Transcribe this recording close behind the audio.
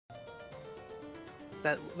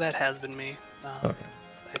That has been me. Okay.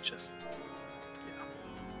 I just, yeah.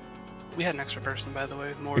 We had an extra person, by the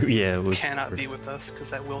way. More Yeah, it was cannot be with us because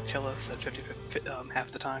that will kill us at 50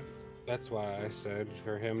 half the time. That's why I said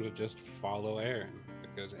for him to just follow Aaron,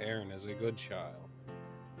 because Aaron is a good child.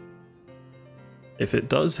 If it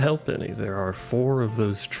does help any, there are 4 of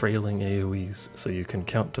those trailing AoEs, so you can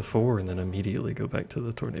count to 4 and then immediately go back to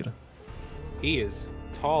the tornado. He is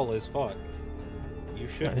tall as fuck. You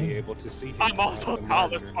should be able to see him. I'm also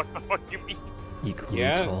tall as fuck. The fuck you mean? Equally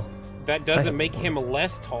Yeah. tall. That doesn't make him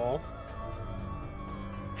less tall.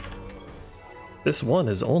 This one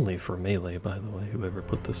is only for melee, by the way. Whoever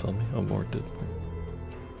put this on me, Amor did.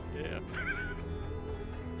 Yeah.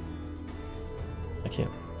 I can't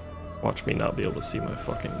watch me not be able to see my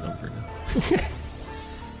fucking number now.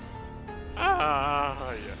 Yeah.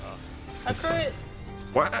 That's That's right.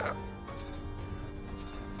 Wow.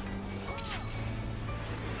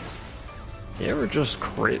 You ever just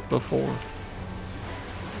crit before?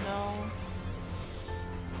 No.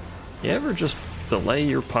 You ever just delay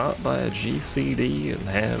your pop by a GCD and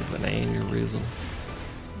have an aneurysm?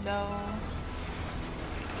 No.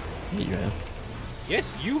 Yeah, you have.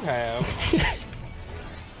 Yes, you have.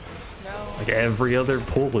 No. Like every other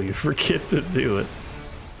pull, you forget to do it.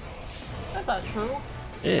 That's not true.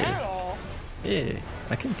 At Yeah, all. yeah,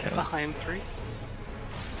 I can count. Behind 3.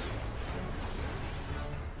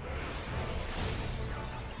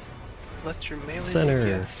 Let your melee Center.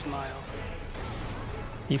 DPS smile.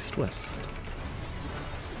 East, west.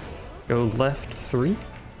 Go left 3.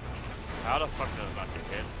 How the fuck does that get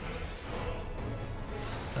hit?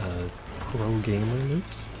 Pro gamer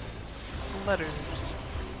moves. Letters.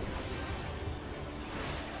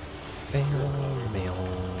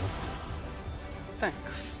 Mail.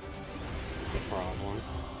 Thanks. The problem.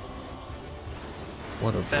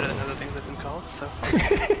 What It's a better than problem. other things I've been called, so.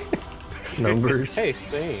 Numbers. Hey,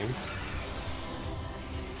 same.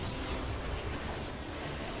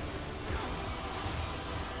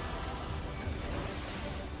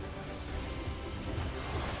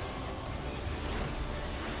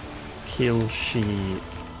 Kill sheet.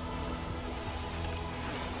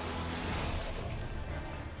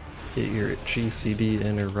 Get your GCD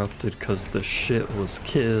interrupted because the shit was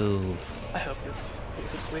killed. I hope this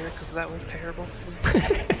is clear because that was terrible.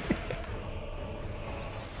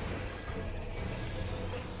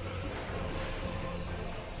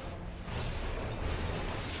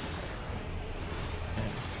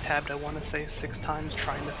 Tabbed, I want to say 6 times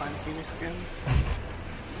trying to find Phoenix again.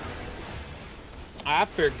 I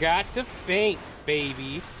forgot to faint,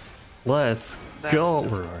 baby. Let's That go. one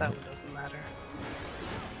doesn't- We're that alright. one doesn't matter.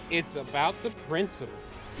 It's about the principle.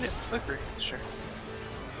 Yeah, agree, sure.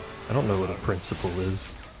 I don't know what a principle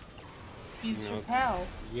is. He's No. your pal.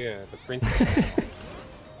 Yeah, the principle.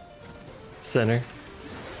 Center.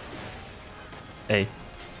 A.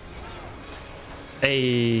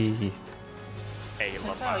 A. Hey,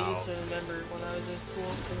 That's how I used to remember when I was in school,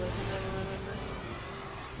 because I could never remember.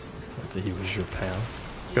 That he was your pal.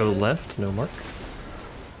 Go left, no mark.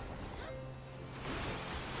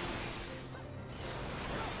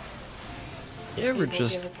 You ever People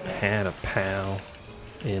just give it to me. had a pal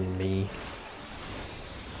in me?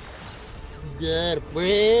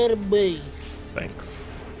 Thanks.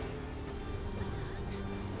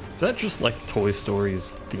 Is that just like Toy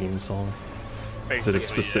Story's theme song? Is it a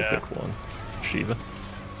specific one? Shiva?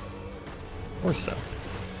 Or so?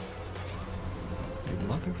 You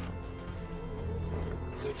motherfucker.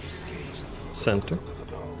 Center.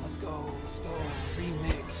 Let's go.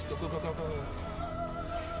 Remix. Go.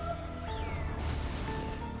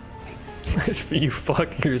 It's for you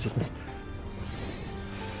fuckers.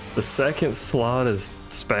 The second slot is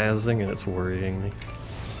spazzing and it's worrying me.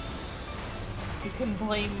 You can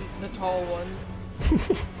blame the tall one.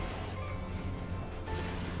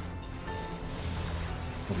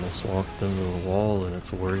 Almost walked into a wall and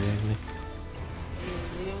it's worrying me.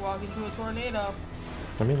 You didn't walk into a tornado.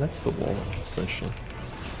 I mean, that's the wall, essentially.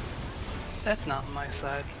 That's not my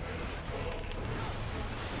side.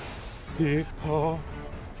 People,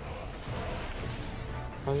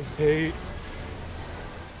 I hate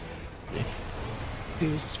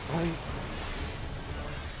this fight.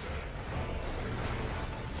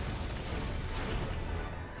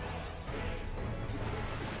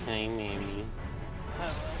 Hey, Mammy.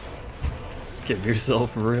 Give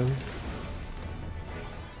yourself room.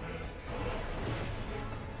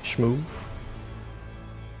 Schmoo.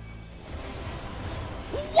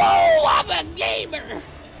 Whoa, I'm a gamer!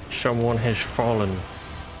 Someone has fallen.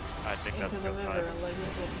 I think that's Into the good river, side. like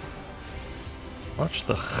this one. Watch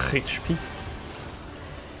the HP.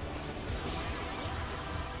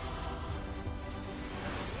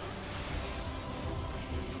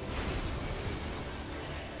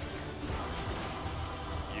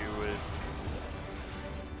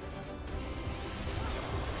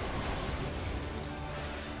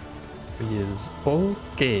 is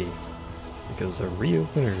okay. Because a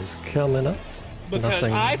reopener is coming up. Because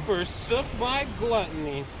Nothing. I forsook my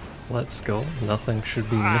gluttony. Let's go. Nothing should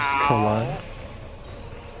be misaligned.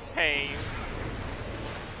 Hey.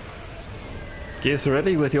 Get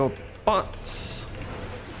ready with your butts.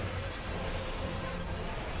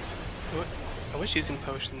 I wish using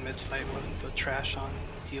potion mid-fight wasn't so trash on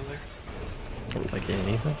healer. Like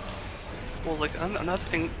anything. Well, like another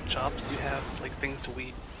thing, jobs you have like things to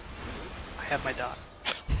eat. I have my dot.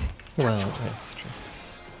 Well, that's true.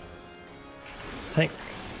 Tank.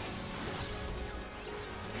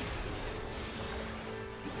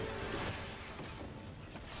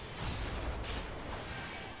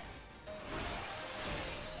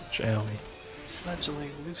 Shall we?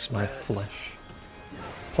 Fledgling loose My spread. flesh.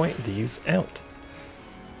 Point these out.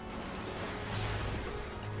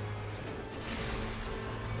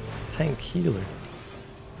 Tank healer.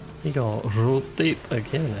 He gonna rotate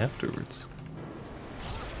again afterwards.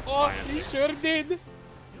 Oh, he sure did.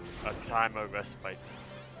 A time of respite.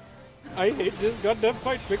 I hate this goddamn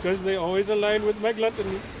fight because they always align with my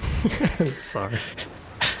gluttony. Sorry.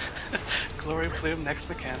 Glory plume, next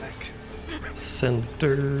mechanic.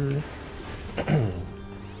 Center.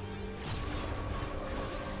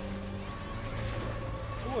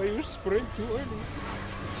 Oh, you sprint too early.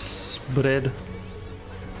 Spread.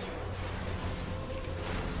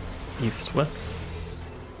 East west.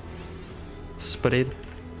 Spread.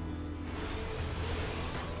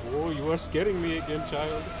 Oh, you are scaring me again,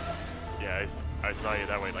 child. Yeah, I saw you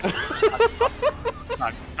that way.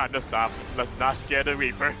 Like, time to stop. Let's not scare the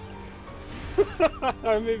Reaper.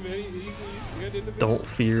 I'm very easily scared in the Don't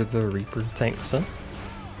fear the Reaper, tank son.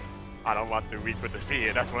 I don't want the Reaper to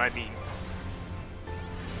fear. That's what I mean.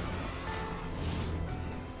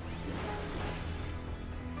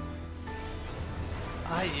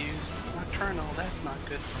 I used Nocturnal, that's not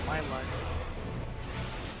good for my life.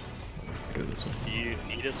 Go this way. Do you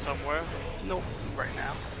need it somewhere? Nope, right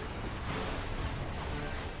now.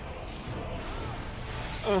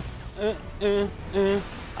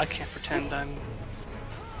 I can't pretend I'm...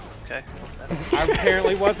 Okay, that's I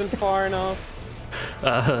apparently wasn't far enough.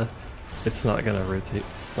 It's not gonna rotate.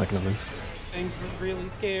 It's not gonna move. Things were really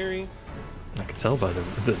scary. I can tell by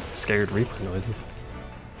the scared Reaper noises.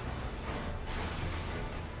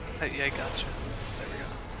 yeah, I gotcha. There we go.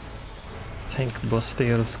 Tank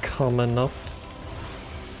busters coming up.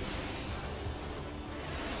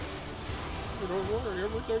 Don't worry,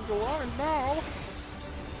 everything's aligned now.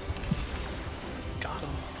 Got him.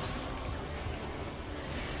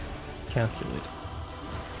 Calculate.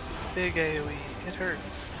 Big AoE, it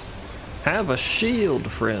hurts. Have a shield,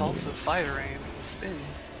 friends. Also fire aim, spin.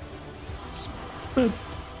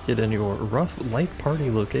 Get in your rough light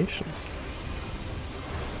party locations.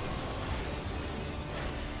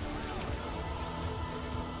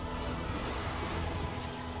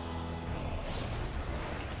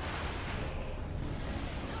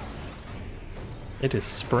 It is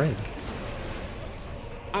spread.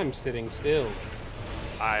 I'm sitting still.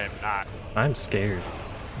 I am not. I'm scared.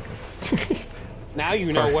 Now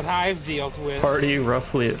you know what I've dealt with. Party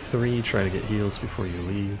roughly at 3. Try to get heals before you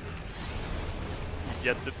leave. You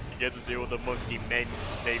have to deal with the monkey men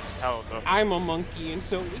named Helga. I'm a monkey and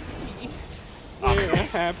so is he. We're a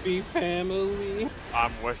happy family.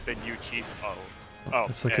 I'm worse than you, Chief. Oh.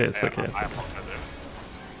 It's okay, it's okay, it's I okay. apologize.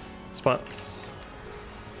 Spots.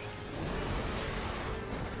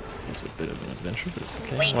 It was a bit of an adventure, but it's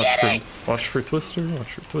okay. Watch for Twister.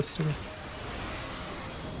 Watch for Twister.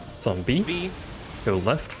 It's on B. B. Go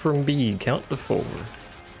left from B. Count to 4.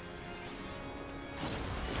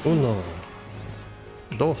 Uno.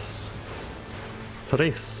 Dos.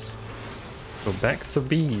 Tres. Go back to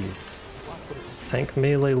B. Tank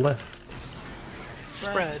melee left.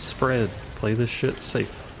 Spread. Spread. Play this shit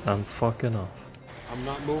safe. I'm fucking off. I'm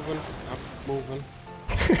not moving. I'm moving.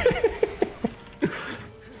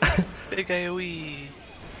 Big AoE.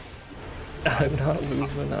 I'm not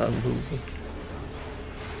moving, I'm moving.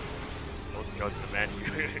 Don't judge the man.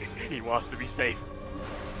 He wants to be safe.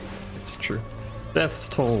 It's true. Death's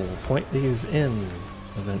toll. Point these in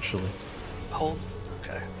eventually. Hold.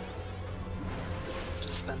 Okay.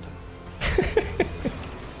 Just spend them.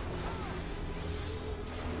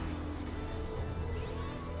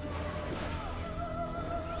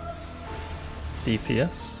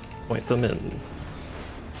 DPS. Point them in.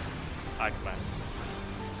 I clap.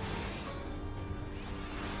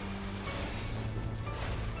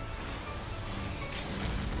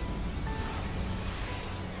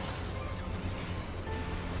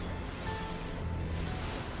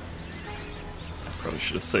 Probably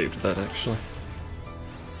should have saved that actually.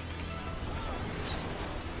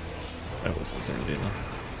 That wasn't early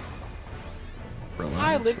enough. Relax.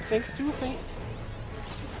 I live thanks to faint.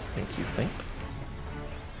 Thank you, Faint.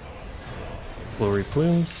 Glory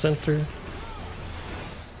Plume, center,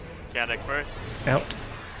 Mechanic first. out.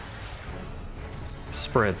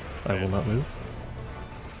 Spread. I will not move.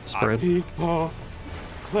 Spread. Peepaw,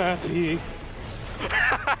 clappy.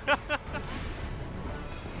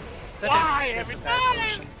 Why That's a every bad time?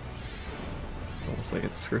 motion. It's almost like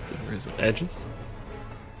it's scripted. Where is it? Edges?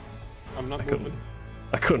 I'm not I moving.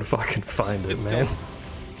 couldn't fucking find it, It's man. still-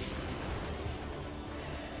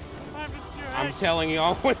 I'm telling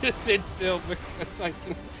y'all when to sit still because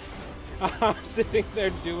I'm sitting there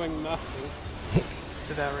doing nothing.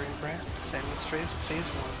 Devouring Brand, same as phase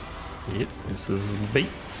 1. Yep, this is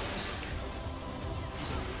Bates.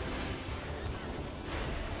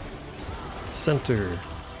 Center.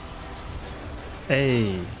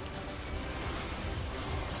 A.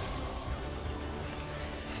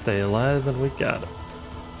 Stay alive and we got it.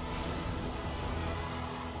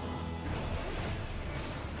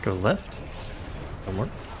 Go left. One more.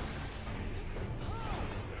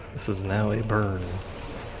 This is now a burn.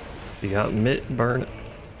 You got mitt, burn it.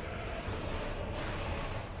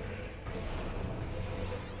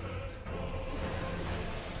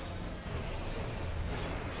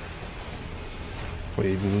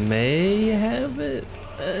 We may have it.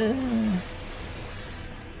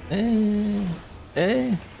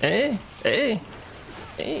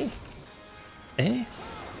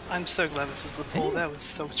 I'm so glad this was the pull. That was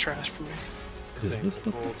so trash for me. Is this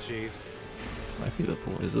the Bull chief? Might be the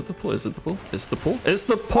pull. Is it the pull? Is it the pull? It's the pull. It's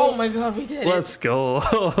the pull. Oh my god, we did Let's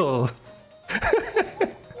go.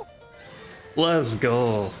 Let's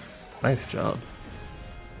go. Nice job.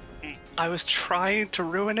 I was trying to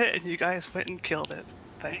ruin it, and you guys went and killed it.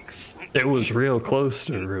 Thanks. It was real close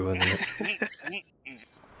to ruining it.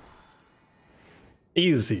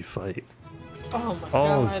 Easy fight. it. Oh my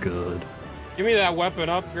All god. good. Give me that weapon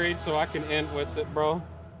upgrade so I can end with it, bro.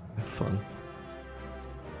 Have fun.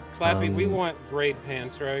 Clappy, we want great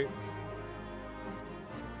pants, right?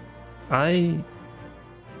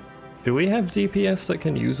 Do we have DPS that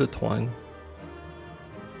can use a twine?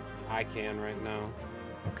 I can right now.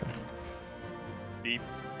 Okay. The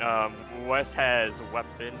West has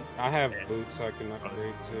weapon. I have boots I can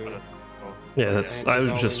upgrade to. Yeah, that's. I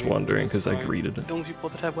was just wondering because I greeted it. The only people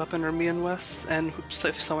that have weapon are me and Wes, and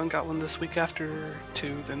if someone got one this week after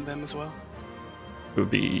 2, then them as well. It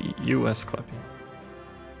would be US Clappy.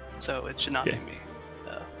 So it should not Yeah. be me.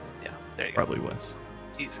 Yeah, there you Probably Wes.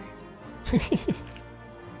 go. Easy.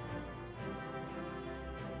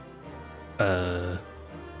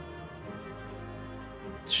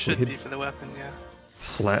 Should could- be for the weapon, yeah.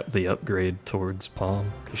 Slap the upgrade towards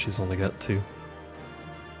Palm because she's only got 2.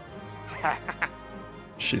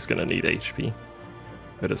 She's gonna need HP,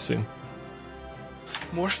 I'd assume.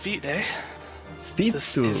 More feet, eh? Feet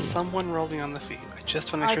This too. is someone rolling on the feet. I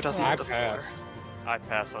just want to make sure it doesn't I hit the floor. passed. I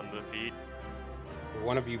pass on the feet. If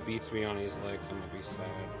one of you beats me on his legs, I'm gonna be sad.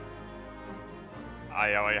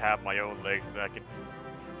 I already have my own legs that I can.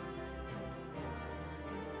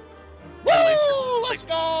 Woo! Let's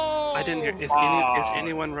go! I didn't hear. Is Wow.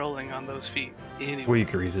 anyone rolling on those feet? Anyone? We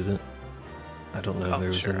greeted it. I don't know if there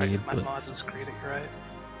was sure. a need, My but Moz was greeting, right?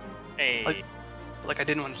 Hey. Like I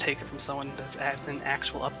didn't want to take it from someone that's an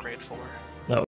actual upgrade for.